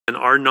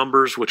our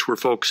numbers, which we're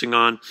focusing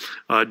on,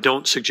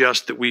 don't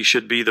suggest that we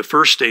should be the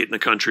first state in the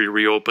country to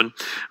reopen,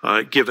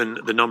 given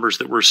the numbers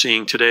that we're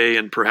seeing today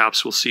and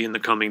perhaps we'll see in the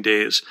coming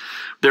days.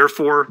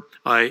 Therefore,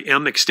 I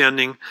am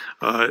extending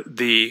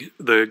the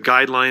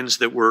guidelines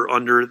that were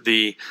under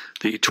the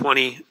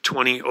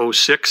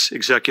 2020-06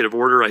 executive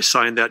order. I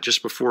signed that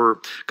just before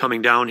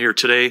coming down here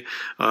today,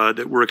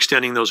 that we're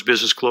extending those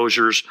business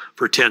closures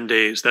for 10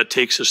 days. That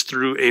takes us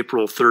through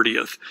April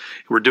 30th.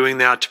 We're doing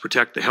that to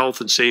protect the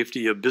health and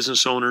safety of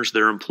business owners,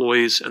 their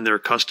employees, and their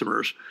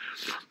customers.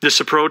 This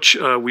approach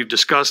we've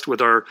discussed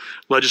with our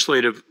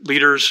legislative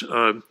leaders.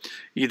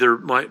 Either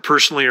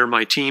personally or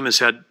my team has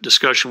had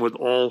discussion with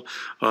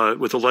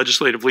with the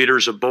legislative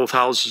leaders of both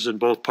houses and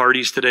both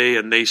parties today,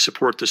 and they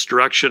support this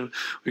direction.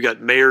 We've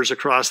got mayors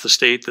across the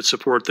state that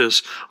support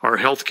this. Our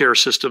healthcare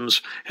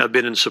systems have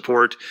been in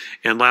support.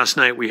 And last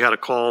night we had a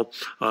call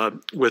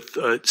with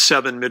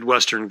 7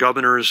 Midwestern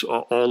governors,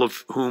 all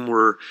of whom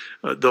were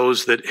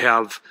those that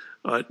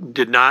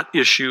did not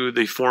issue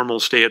the formal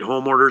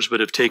stay-at-home orders, but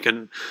have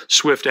taken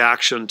swift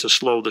action to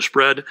slow the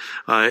spread.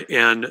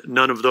 And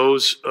none of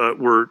those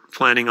were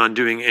planning on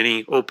doing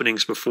any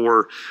openings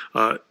before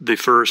the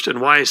first.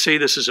 And why I say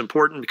this is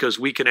important, because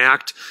we can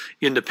act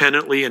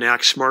independently and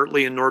act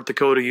smartly in North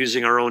Dakota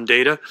using our own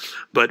data,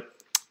 but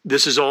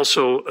this is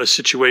also a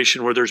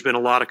situation where there's been a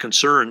lot of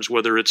concerns,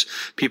 whether it's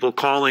people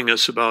calling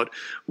us about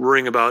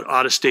worrying about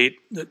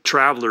out-of-state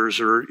travelers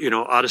or,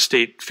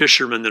 out-of-state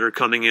fishermen that are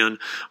coming in,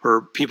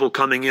 or people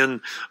coming in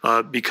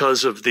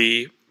because of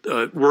the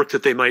work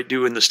that they might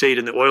do in the state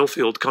in the oil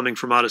field coming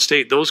from out of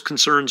state. Those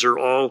concerns are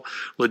all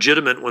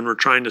legitimate when we're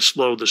trying to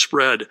slow the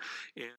spread.